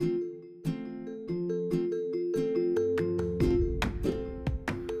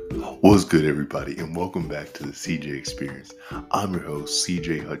What's good, everybody, and welcome back to the CJ Experience. I'm your host,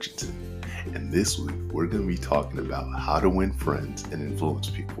 CJ Hutchinson, and this week we're going to be talking about how to win friends and influence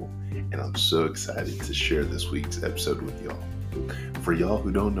people. And I'm so excited to share this week's episode with y'all. For y'all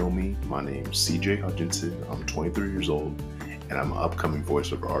who don't know me, my name's CJ Hutchinson. I'm 23 years old, and I'm an upcoming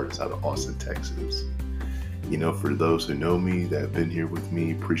voiceover artist out of Austin, Texas. For those who know me, that have been here with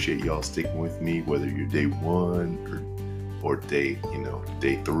me, appreciate y'all sticking with me, whether you're day one or day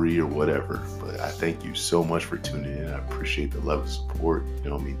 3 or whatever. But I thank you so much for tuning in. I appreciate the love and support.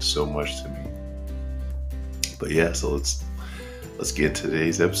 It means so much to me. But yeah, so let's get into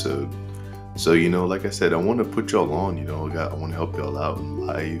today's episode. So, like I said, I want to put y'all on, I want to help y'all out in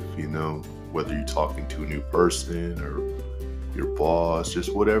life, whether you're talking to a new person or your boss,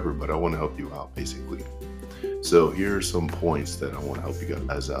 just whatever, but I want to help you out basically. So here are some points that I want to help you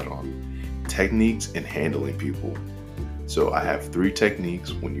guys out on. Techniques in handling people. So I have 3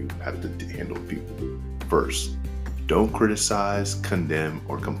 techniques when you have to handle people. First, don't criticize, condemn,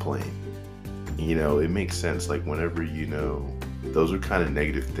 or complain. It makes sense. Like whenever, those are kind of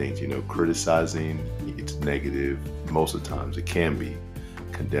negative things. Criticizing, it's negative. Most of the times it can be.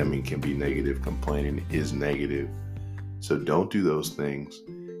 Condemning can be negative. Complaining is negative. So don't do those things.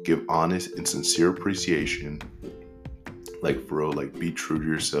 Give honest and sincere appreciation. Like, bro, be true to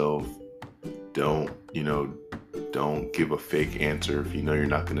yourself. Don't give a fake answer if you're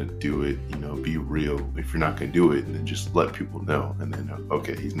not going to do it. Be real. If you're not going to do it, then just let people know. And then,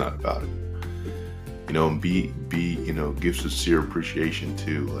 okay, he's not about it. And give sincere appreciation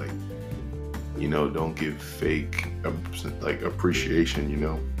too. Don't give fake, appreciation,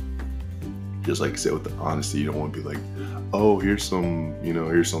 Just like I said, with the honesty, you don't want to be like, oh, here's some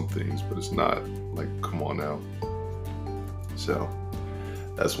things, but it's not. Like, come on now. So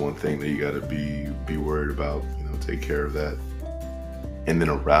that's one thing that you got to be worried about. Take care of that. And then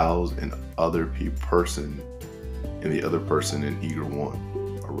arouse the other person in eager want.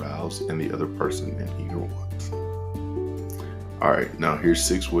 Arouse and the other person in eager want. All right, now here's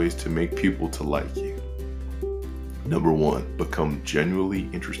 6 ways to make people to like you. Number 1, become genuinely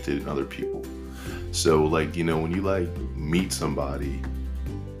interested in other people. So when you meet somebody,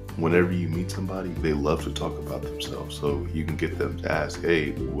 whenever you meet somebody, they love to talk about themselves. So you can get them to ask,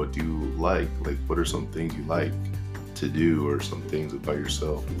 hey, what do you like? What are some things you like to do, or some things about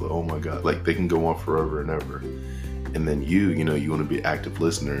yourself? Oh my God, they can go on forever and ever. And then you want to be an active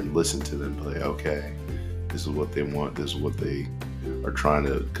listener and listen to them. Okay, this is what they want. This is what they are trying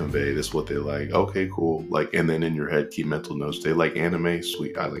to convey. This is what they like. Okay, cool. And then in your head, keep mental notes. They like anime?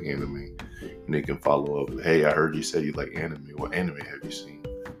 Sweet, I like anime. And they can follow up. Hey, I heard you said you like anime. What anime have you seen?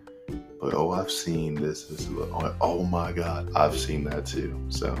 But, I've seen this. Oh my God, I've seen that too.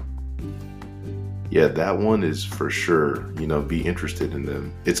 So yeah, that one is for sure. Be interested in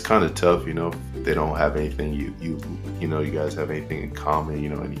them. It's kind of tough, if they don't have anything you guys have anything in common,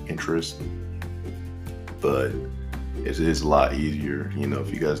 any interest. But it is a lot easier,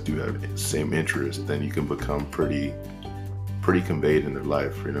 if you guys do have the same interest, then you can become pretty conveyed in their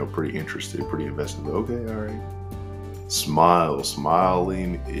life, pretty interested, pretty invested. Okay, all right.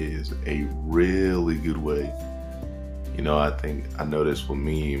 Smiling is a really good way. I noticed with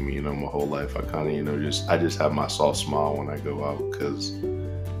me, my whole life, I kind of, I just have my soft smile when I go out, because,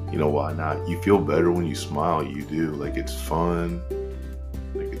 why not? You feel better when you smile. You do. It's fun.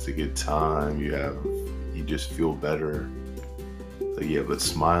 It's a good time. You just feel better. So yeah, but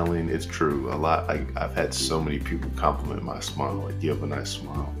smiling, it's true. A lot. I've had so many people compliment my smile. You have a nice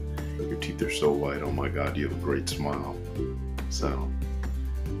smile. Your teeth are so white. Oh my God, you have a great smile. So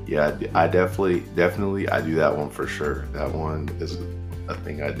yeah, I definitely I do that one for sure. That one is a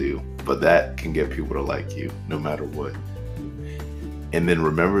thing I do. But that can get people to like you no matter what. And then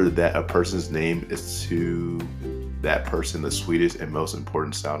remember that a person's name is to that person the sweetest and most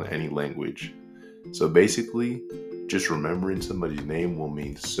important sound in any language. So basically, just remembering somebody's name will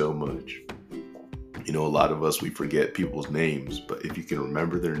mean so much. A lot of us, we forget people's names, but if you can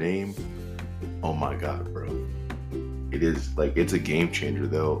remember their name, oh my God, bro. It is it's a game changer.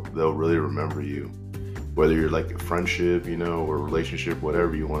 They'll really remember you. Whether you're a friendship, or relationship,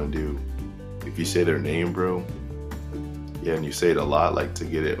 whatever you want to do. If you say their name, bro, yeah, and you say it a lot, to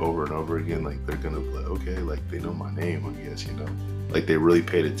get it over and over again, they're gonna be like, okay, they know my name, I guess, they really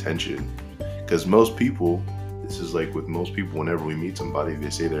paid attention. Because most people, this is with most people, whenever we meet somebody, they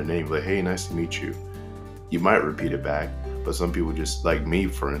say their name, hey, nice to meet you. You might repeat it back, but some people just, me,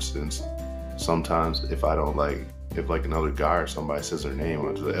 for instance, sometimes if I don't if another guy or somebody says their name,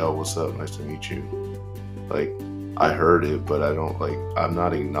 I'll just say, oh, what's up? Nice to meet you. I heard it, but I don't I'm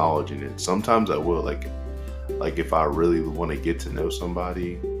not acknowledging it. Sometimes I will, if I really want to get to know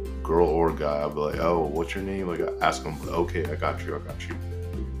somebody, girl or guy, I'll be like, oh, what's your name? Like, I ask them, okay, I got you.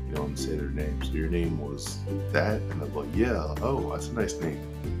 You know, and say their name. So your name was that? And I'm like, yeah, oh, that's a nice name.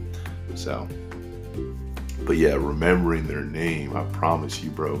 So, but yeah, remembering their name, I promise you,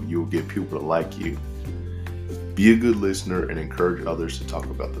 bro, you'll get people to like you. Be a good listener and encourage others to talk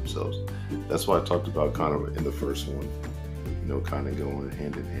about themselves. That's why I talked about kind of in the first one, you know, kind of going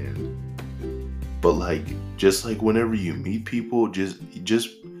hand in hand. But like, just like whenever you meet people, just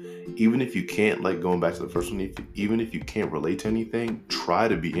even if you can't, like going back to the first one, even if you can't relate to anything, try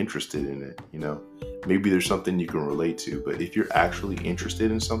to be interested in it. You know, maybe there's something you can relate to, but if you're actually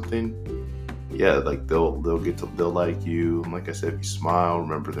interested in something, yeah, like they'll like you. And like I said, if you smile,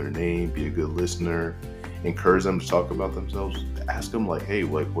 remember their name, be a good listener, encourage them to talk about themselves. Ask them like, hey,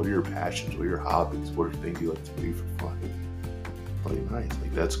 like, what are your passions? What are your hobbies? What are things you like to do for fun? Like, nice,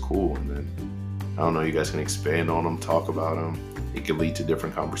 like that's cool. And then I don't know, you guys can expand on them, talk about them. It can lead to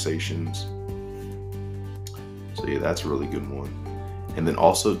different conversations. So yeah, that's a really good one. And then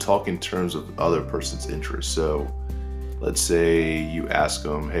also talk in terms of other person's interests. So let's say you ask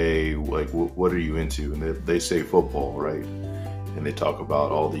them, hey, like, what are you into? And they say football, right? And they talk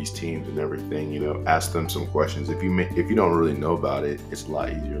about all these teams and everything. You know, ask them some questions. If you don't really know about it, it's a lot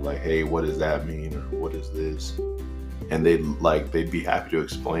easier. Like, hey, what does that mean? Or what is this? And they'd be happy to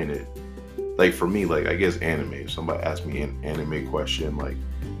explain it. Like for me, like I guess anime. If somebody asks me an anime question, like,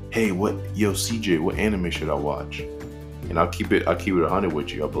 hey, CJ, what anime should I watch? And I'll keep it 100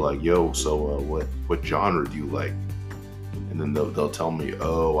 with you. I'll be like, yo, so what genre do you like? And then they'll tell me,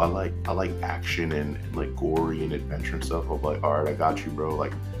 oh, I like action and like gory and adventure and stuff. I'll be like, all right, I got you, bro.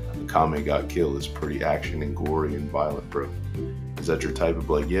 Like, the Kame Got Killed is pretty action and gory and violent, bro. Is that your type? Of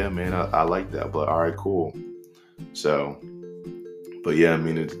like, yeah, man, I like that. But all right, cool. So, but yeah, I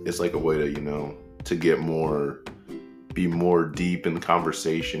mean, it's like a way to, you know, to be more deep in the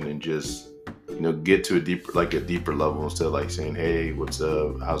conversation and just, you know, get to a deeper level instead of like saying, hey, what's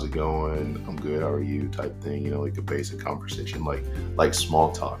up? How's it going? I'm good. How are you? Type thing, you know, like a basic conversation, like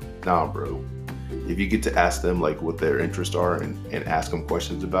small talk. Nah, bro. If you get to ask them like what their interests are and ask them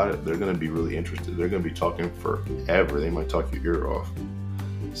questions about it, they're going to be really interested. They're going to be talking forever. They might talk your ear off.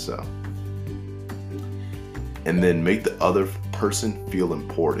 So, and then make the other person feel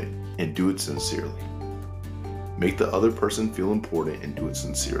important and do it sincerely. Make the other person feel important and do it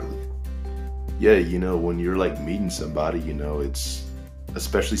sincerely. Yeah, you know, when you're like meeting somebody, you know, it's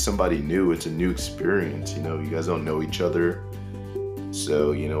especially somebody new, it's a new experience. You know, you guys don't know each other.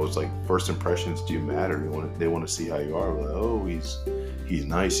 So, you know, it's like first impressions do matter. They want to see how you are. Like, oh, he's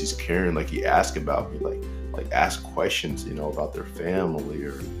nice, he's caring. Like, he asked about me, like ask questions, you know, about their family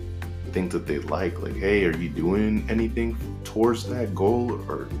or things that they like. Like, hey, are you doing anything towards that goal,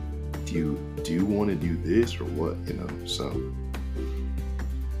 or do you want to do this or what? You know, so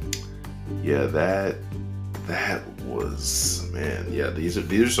yeah, that was, man, yeah, these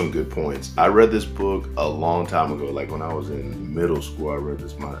are some good points. I read this book a long time ago, like when I was in middle school. I read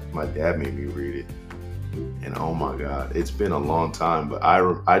this. My dad made me read it, and oh my God, it's been a long time, but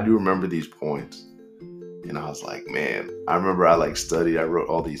I do remember these points, and I was like, man, I remember I like studied. I wrote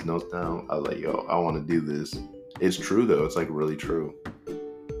all these notes down. I was like, yo, I want to do this. It's true though. It's like really true.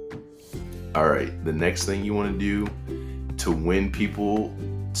 All right, the next thing you want to do to win people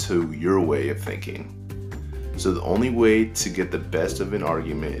to your way of thinking. So the only way to get the best of an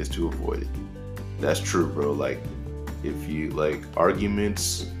argument is to avoid it. That's true, bro. Like, if you like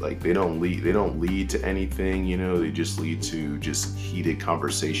arguments, like they don't lead to anything, you know, they just lead to just heated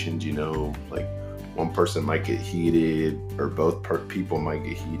conversations, you know, like one person might get heated or both people might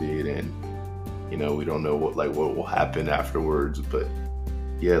get heated, and you know, we don't know what will happen afterwards. But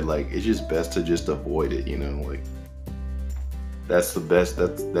yeah, like it's just best to just avoid it, you know, like that's the best.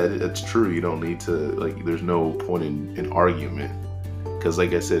 That's true. You don't need to, like, there's no point in argument, because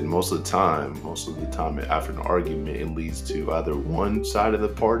like I said, most of the time after an argument, it leads to either one side of the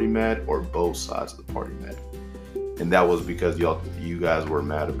party mad or both sides of the party mad. And that was because you guys were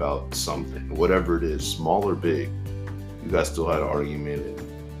mad about something, whatever it is, small or big. You guys still had an argument,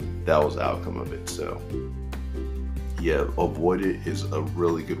 and that was the outcome of it. So yeah, avoid it is a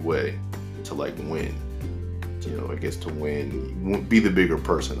really good way to like win. You know, I guess to win, be the bigger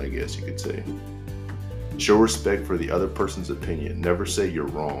person, I guess you could say. Show respect for the other person's opinion. Never say you're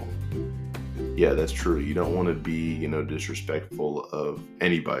wrong. Yeah, that's true. You don't want to be, you know, disrespectful of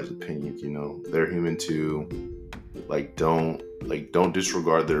anybody's opinions. You know, they're human too. Like, don't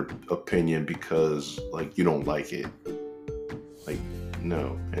disregard their opinion because like you don't like it. Like,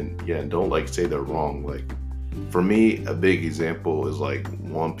 no. And yeah, don't like say they're wrong. Like, for me, a big example is like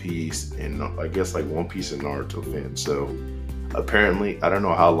One Piece, and I guess like One Piece and Naruto fans. So Apparently, I don't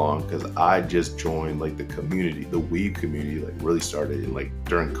know how long, because I just joined like the community, the weeb community, like really started in like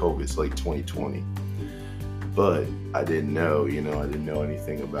during COVID, so like 2020. But I didn't know, I didn't know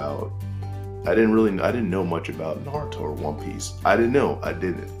anything about. I didn't know much about Naruto or One Piece. I didn't.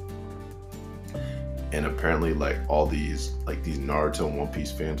 And apparently, like all these Naruto and One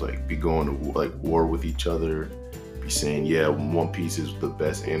Piece fans, like be going to like war with each other, be saying, yeah, One Piece is the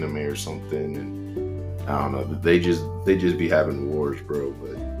best anime or something, and I don't know. They just be having wars, bro.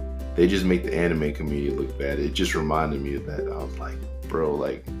 But they just make the anime community look bad. It just reminded me of that. I was like, bro,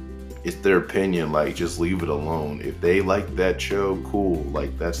 like it's their opinion. Like just leave it alone. If they like that show, cool.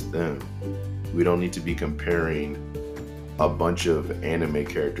 Like that's them. We don't need to be comparing a bunch of anime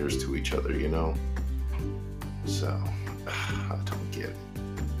characters to each other, So, I don't get it.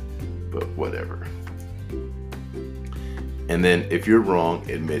 But whatever. And then if you're wrong,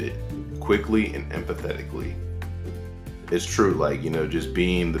 admit it. Quickly and empathetically. It's true, like, just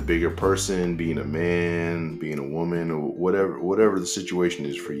being the bigger person, being a man, being a woman, or whatever the situation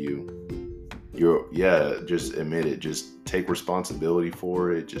is for you. Just admit it. Just take responsibility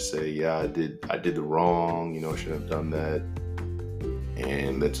for it. Just say, yeah, I did the wrong, shouldn't have done that.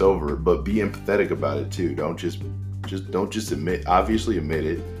 And that's over. But be empathetic about it too. Don't just admit, obviously admit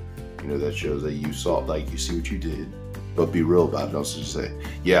it. That shows that you saw, like, you see what you did. But be real about it. Don't just say,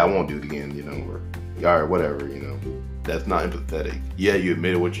 yeah, I won't do it again, or all right, whatever, That's not empathetic. Yeah, you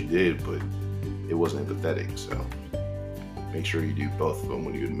admitted what you did, but it wasn't empathetic. So make sure you do both of them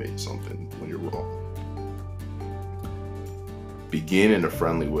when you admit something when you're wrong. Begin in a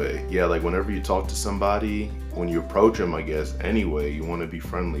friendly way. Yeah, like whenever you talk to somebody, when you approach them, I guess, anyway, you want to be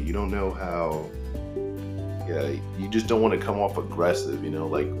friendly. You don't know how, you just don't want to come off aggressive,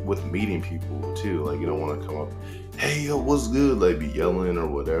 like with meeting people too. Like you don't want to come up, hey, yo, what's good? Like be yelling or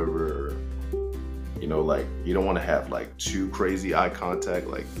whatever. Or, like you don't want to have like too crazy eye contact.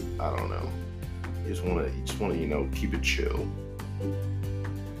 Like, I don't know. You just want to, keep it chill.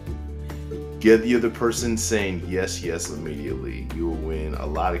 Get the other person saying yes immediately. You will win a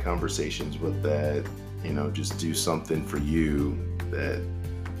lot of conversations with that. Just do something for you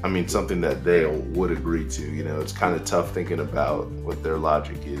something that they would agree to. It's kind of tough thinking about what their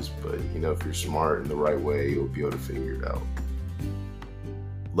logic is, but if you're smart in the right way, you'll be able to figure it out.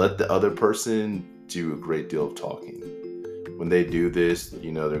 Let the other person do a great deal of talking. When they do this,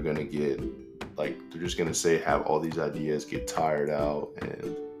 they're gonna get they're just gonna have all these ideas, get tired out,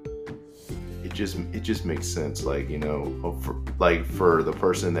 and it just makes sense. For the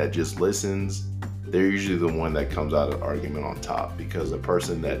person that just listens, they're usually the one that comes out of the argument on top, because the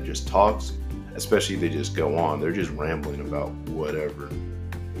person that just talks, especially if they just go on, they're just rambling about whatever.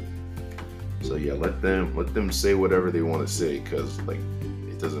 So yeah, let them say whatever they want to say, because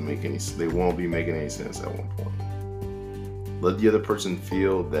it doesn't make any. They won't be making any sense at one point. Let the other person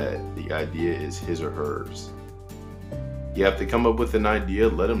feel that the idea is his or hers. Yeah, if they come up with an idea,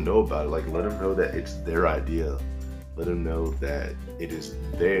 let them know about it. Let them know that it's their idea. Let them know that it is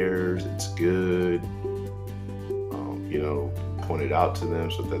theirs. It's good. Point it out to them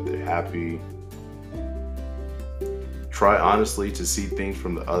so that they're happy. Try honestly to see things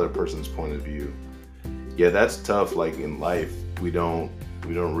from the other person's point of view. Yeah, that's tough. Like in life, we don't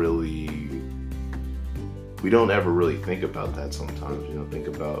ever really think about that sometimes. Think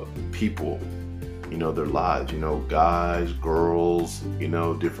about people, their lives, guys, girls,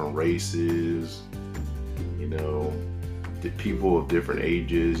 different races, the people of different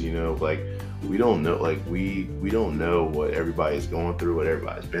ages, we don't know, we don't know what everybody's going through, what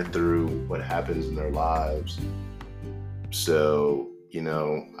everybody's been through, what happens in their lives. So,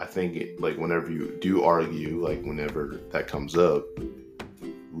 I think whenever you do argue, whenever that comes up,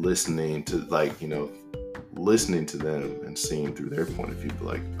 listening to them and seeing through their point of view,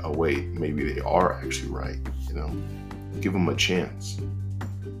 oh wait, maybe they are actually right, give them a chance.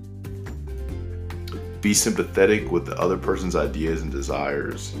 Be sympathetic with the other person's ideas and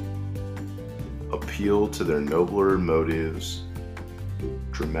desires. Appeal to their nobler motives.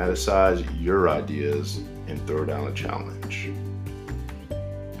 Dramatize your ideas and throw down a challenge.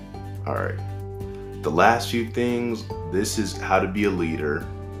 All right. The last few things, this is how to be a leader,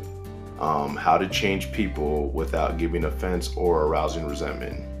 how to change people without giving offense or arousing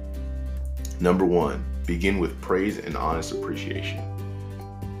resentment. Number 1, begin with praise and honest appreciation.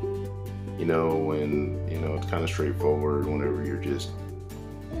 When, it's kind of straightforward whenever you're just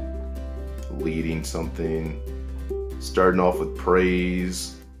leading something, starting off with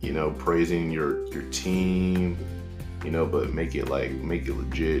praise, praising your team, but make it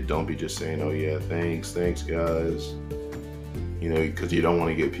legit. Don't be just saying, oh yeah, thanks guys, because you don't want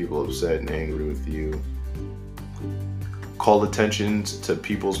to get people upset and angry with you. Call attention to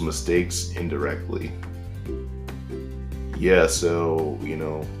people's mistakes indirectly. Yeah, so,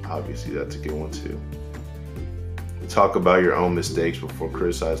 obviously that's a good one too. Talk about your own mistakes before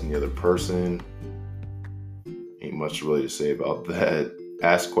criticizing the other person. Ain't much really to say about that.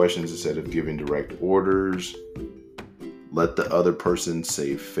 Ask questions instead of giving direct orders. Let the other person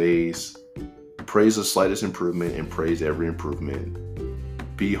save face. Praise the slightest improvement and praise every improvement.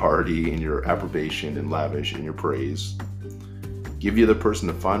 Be hearty in your approbation and lavish in your praise. Give the other person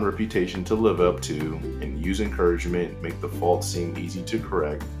a fine reputation to live up to, and use encouragement. Make the fault seem easy to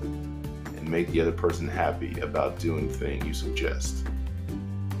correct, and make the other person happy about doing the thing you suggest.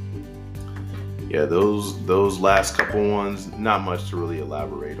 Yeah, those last couple ones, not much to really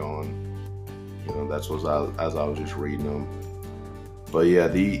elaborate on. That's what as I was just reading them. But yeah,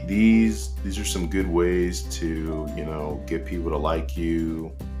 these are some good ways to, get people to like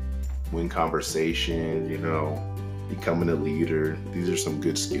you, win conversation, becoming a leader. These are some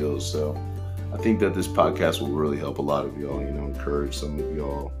good skills. So I think that this podcast will really help a lot of y'all, encourage some of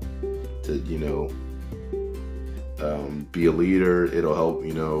y'all to, be a leader. It'll help,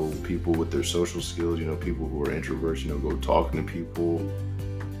 people with their social skills, people who are introverts, go talking to people.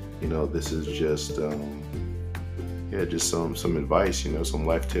 This is just, just some advice, some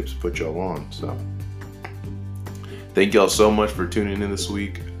life tips to put y'all on. So thank y'all so much for tuning in this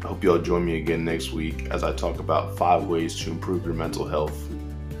week. I hope y'all join me again next week as I talk about 5 ways to improve your mental health.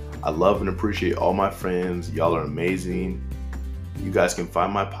 I love and appreciate all my friends. Y'all are amazing. You guys can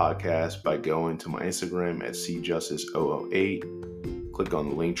find my podcast by going to my Instagram at cjustice008. Click on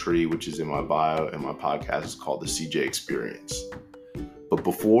the link tree, which is in my bio, and my podcast is called The CJ Experience. But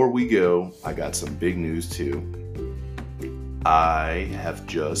before we go, I got some big news too. I have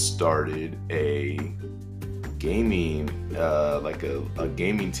just started a gaming, a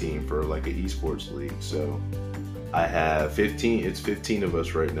gaming team for like an esports league. So I have 15 of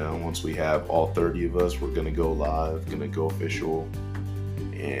us right now. Once we have all 30 of us, we're going to go live, going to go official.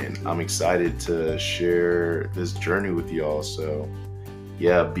 And I'm excited to share this journey with y'all. So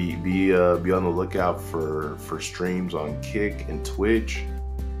yeah, be on the lookout for streams on Kick and Twitch.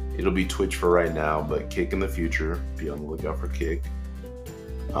 It'll be Twitch for right now, but Kick in the future. Be on the lookout for Kick.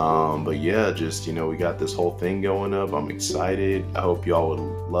 But yeah, just, we got this whole thing going up. I'm excited. I hope y'all would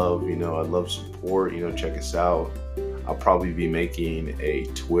love, I'd love support, check us out. I'll probably be making a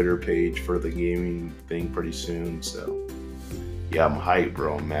Twitter page for the gaming thing pretty soon. So yeah, I'm hyped,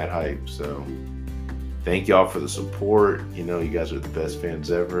 bro. I'm mad hyped. So thank y'all for the support. You guys are the best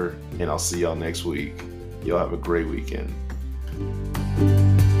fans ever. And I'll see y'all next week. Y'all have a great weekend.